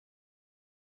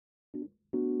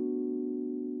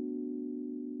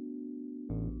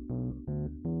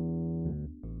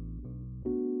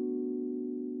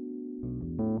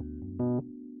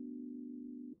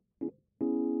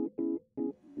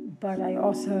But I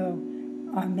also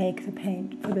make the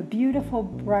paint for the beautiful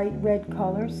bright red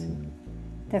colors.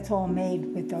 That's all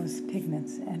made with those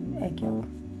pigments and egg yolk,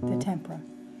 the tempera.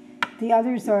 The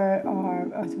others are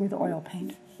with oil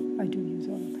paint. I do use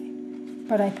oil paint.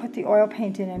 But I put the oil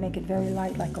paint in and make it very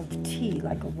light, like a tea,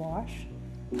 like a wash.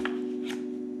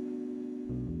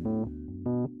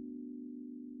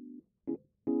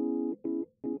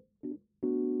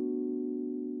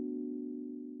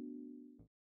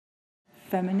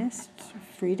 Feminist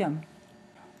freedom.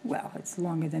 Well, it's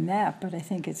longer than that, but I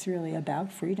think it's really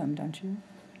about freedom, don't you?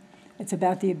 It's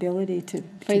about the ability to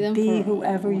be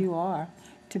whoever you are,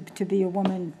 to be a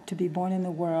woman, to be born in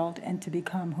the world, and to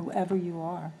become whoever you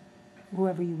are,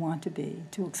 whoever you want to be,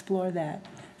 to explore that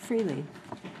freely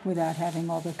without having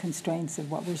all the constraints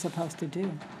of what we're supposed to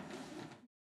do.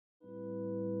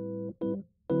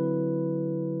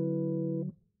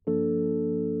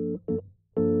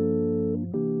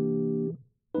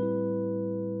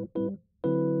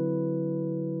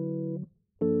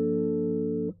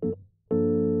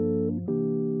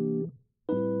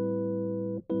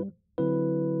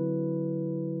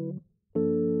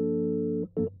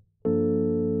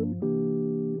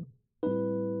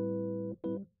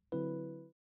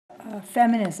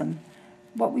 Feminism,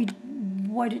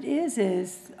 what it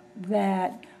is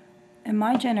that in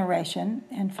my generation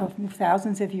and for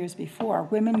thousands of years before,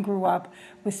 women grew up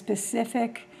with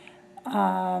specific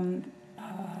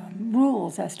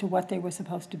rules as to what they were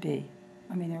supposed to be.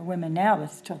 I mean, there are women now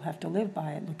that still have to live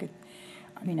by it. Look at,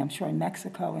 I mean, I'm sure in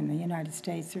Mexico and the United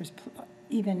States, there's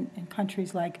even in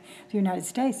countries like the United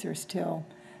States, there's still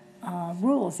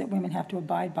rules that women have to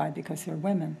abide by because they're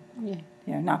women,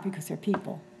 not because they're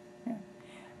people.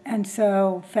 And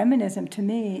so feminism, to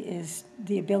me, is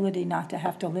the ability not to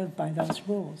have to live by those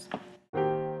rules.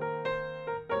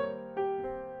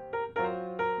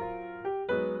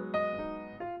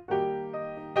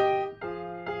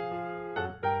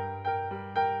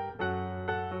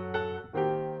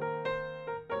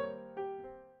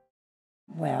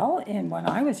 Well, when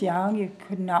I was young, you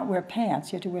could not wear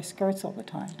pants. You had to wear skirts all the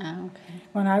time. Oh, okay.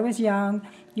 When I was young,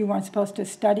 you weren't supposed to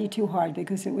study too hard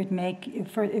because it would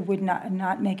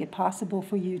not make it possible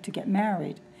for you to get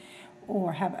married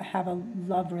or have a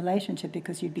love relationship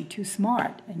because you'd be too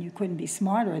smart and you couldn't be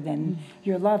smarter than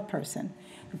your love person,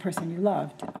 the person you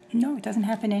loved. No, it doesn't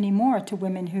happen anymore to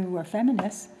women who are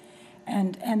feminists,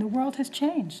 and the world has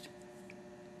changed.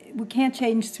 We can't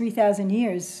change 3,000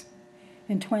 years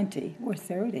in 20 or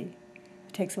 30.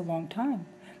 It takes a long time.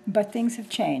 But things have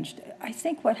changed. I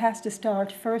think what has to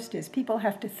start first is people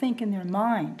have to think in their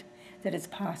mind that it's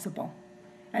possible,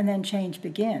 and then change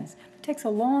begins. It takes a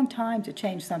long time to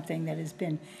change something that has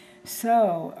been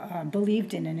so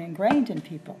believed in and ingrained in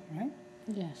people, right?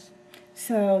 Yes.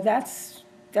 So that's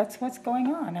what's going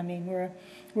on. I mean, we're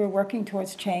working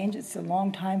towards change. It's a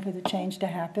long time for the change to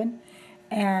happen,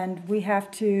 and we have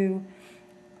to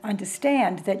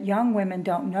understand that young women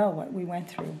don't know what we went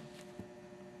through.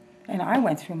 And I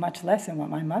went through much less than what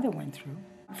my mother went through.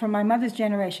 From my mother's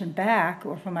generation back,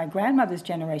 or from my grandmother's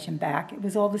generation back, it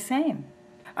was all the same.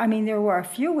 I mean, there were a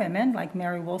few women, like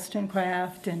Mary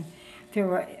Wollstonecraft, and there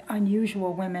were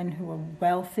unusual women who were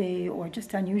wealthy, or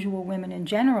just unusual women in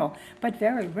general, but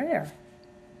very rare.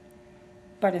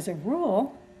 But as a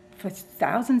rule, for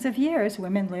thousands of years,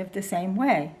 women lived the same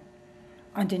way,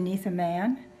 underneath a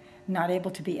man, not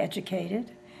able to be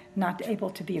educated, not able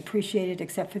to be appreciated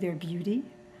except for their beauty.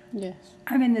 Yes.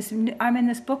 I'm in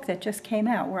this book that just came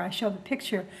out where I show the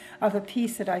picture of a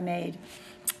piece that I made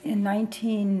in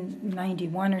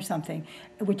 1991 or something,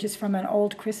 which is from an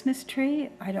old Christmas tree.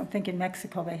 I don't think in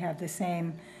Mexico they have the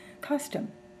same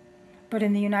custom. But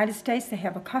in the United States, they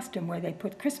have a custom where they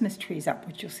put Christmas trees up,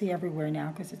 which you'll see everywhere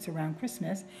now because it's around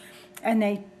Christmas.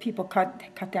 And people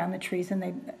cut down the trees, and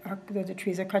the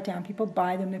trees are cut down. People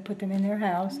buy them, they put them in their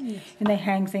house, Yes. and they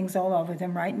hang things all over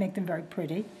them, right? Make them very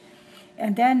pretty.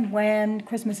 And then when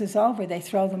Christmas is over, they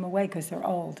throw them away because they're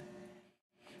old.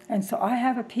 And so I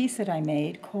have a piece that I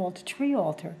made called Tree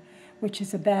Altar, which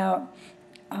is about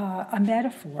a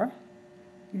metaphor.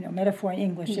 You know, metaphor in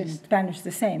English and Spanish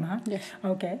the same, huh? Yes.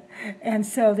 Okay. And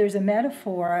so there's a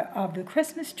metaphor of the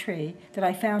Christmas tree that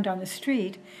I found on the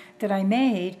street that I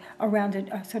made around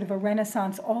a sort of a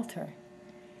Renaissance altar,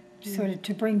 sort of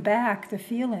to bring back the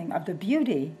feeling of the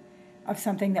beauty of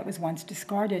something that was once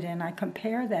discarded. And I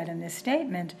compare that in this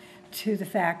statement to the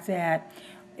fact that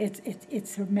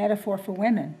it's a metaphor for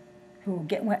women who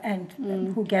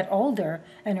get older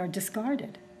and are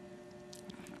discarded.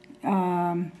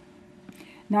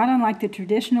 not unlike the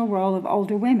traditional role of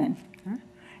older women.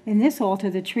 In this altar,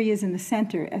 the tree is in the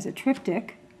center as a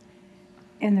triptych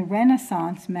in the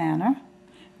Renaissance manner,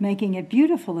 making it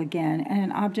beautiful again and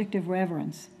an object of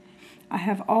reverence. I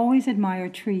have always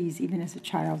admired trees. Even as a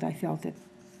child, I felt that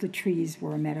the trees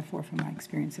were a metaphor for my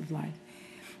experience of life.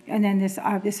 And then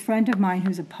this friend of mine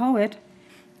who's a poet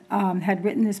had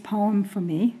written this poem for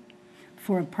me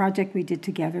for a project we did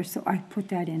together, so I put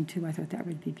that in too. I thought that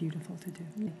would be beautiful to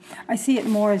do. I see it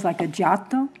more as like a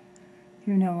giotto,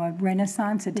 a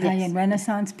Renaissance, Italian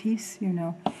Renaissance piece,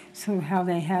 So how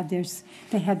they had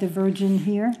the Virgin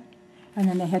here, and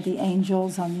then they had the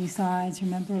angels on these sides,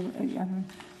 remember,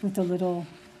 with the little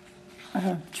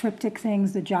triptych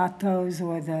things, the giottos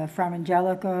or the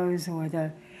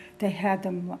framangelicos, they had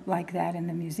them like that in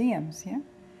the museums, yeah?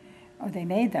 Or they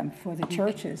made them for the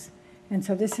churches. And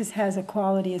so this has a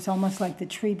quality, it's almost like the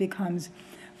tree becomes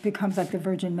like the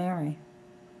Virgin Mary,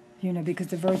 because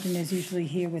the Virgin is usually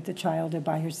here with the child or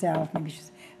by herself. Maybe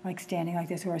she's like standing like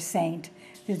this, or a saint.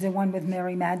 There's the one with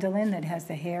Mary Magdalene that has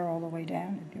the hair all the way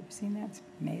down. Have you ever seen that? It's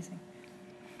amazing.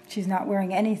 She's not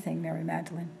wearing anything, Mary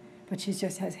Magdalene, but she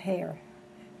just has hair.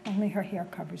 Only her hair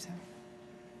covers her.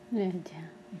 Yeah.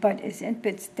 But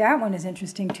that one is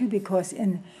interesting too, because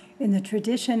in the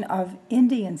tradition of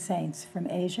Indian saints from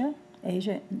Asia,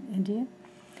 India,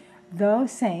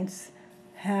 those saints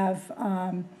have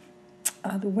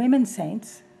the women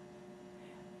saints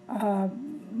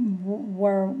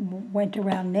went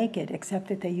around naked, except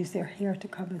that they used their hair to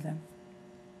cover them.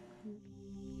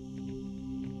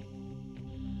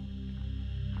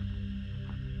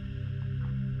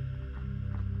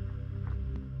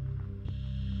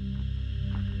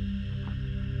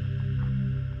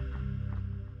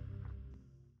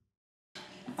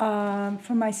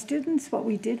 For my students, what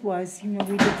we did was,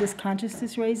 we did this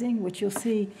consciousness raising, which you'll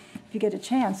see if you get a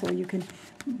chance, or you can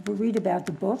read about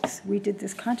the books. We did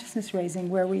this consciousness raising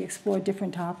where we explored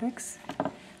different topics,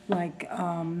 like,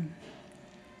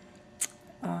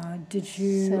 did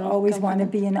you always want to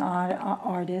be an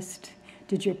artist?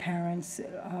 Did your parents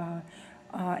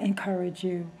encourage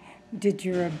you? Did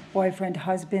your boyfriend,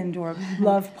 husband, or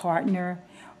love partner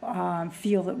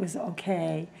feel it was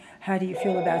okay? How do you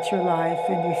feel about your life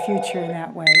and your future in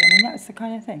that way? I mean, that's the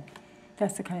kind of thing.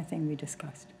 That's the kind of thing we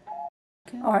discussed.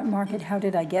 Okay. Art market, how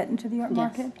did I get into the art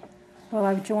market? Well,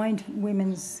 I joined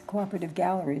women's cooperative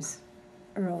galleries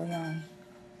early on,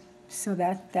 so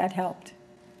that helped.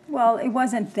 Well, it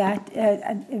wasn't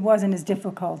as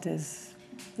difficult as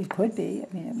it could be.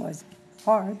 I mean, it was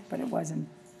hard, but it wasn't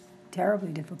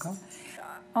terribly difficult.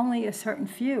 Only a certain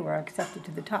few are accepted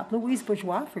to the top. Louise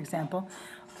Bourgeois, for example,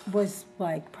 was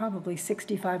like probably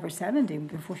 65 or 70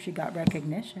 before she got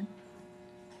recognition.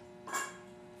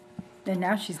 And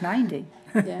now she's 90.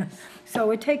 Yes.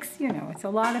 So it takes, it's a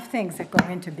lot of things that go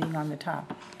into being on the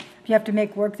top. You have to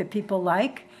make work that people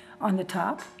like on the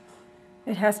top.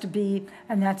 It has to be,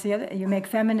 and that's the other, you make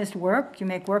feminist work, you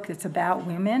make work that's about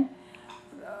women.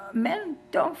 Men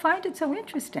don't find it so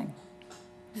interesting.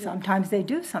 Sometimes they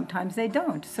do, sometimes they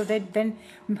don't. So then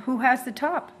who has the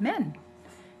top? Men.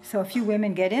 So a few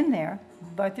women get in there,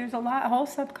 but there's a whole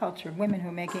subculture of women who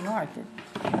are making art that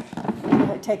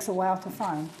it takes a while to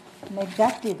find.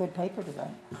 That'd be a good paper to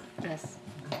write. Yes.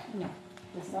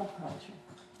 The subculture.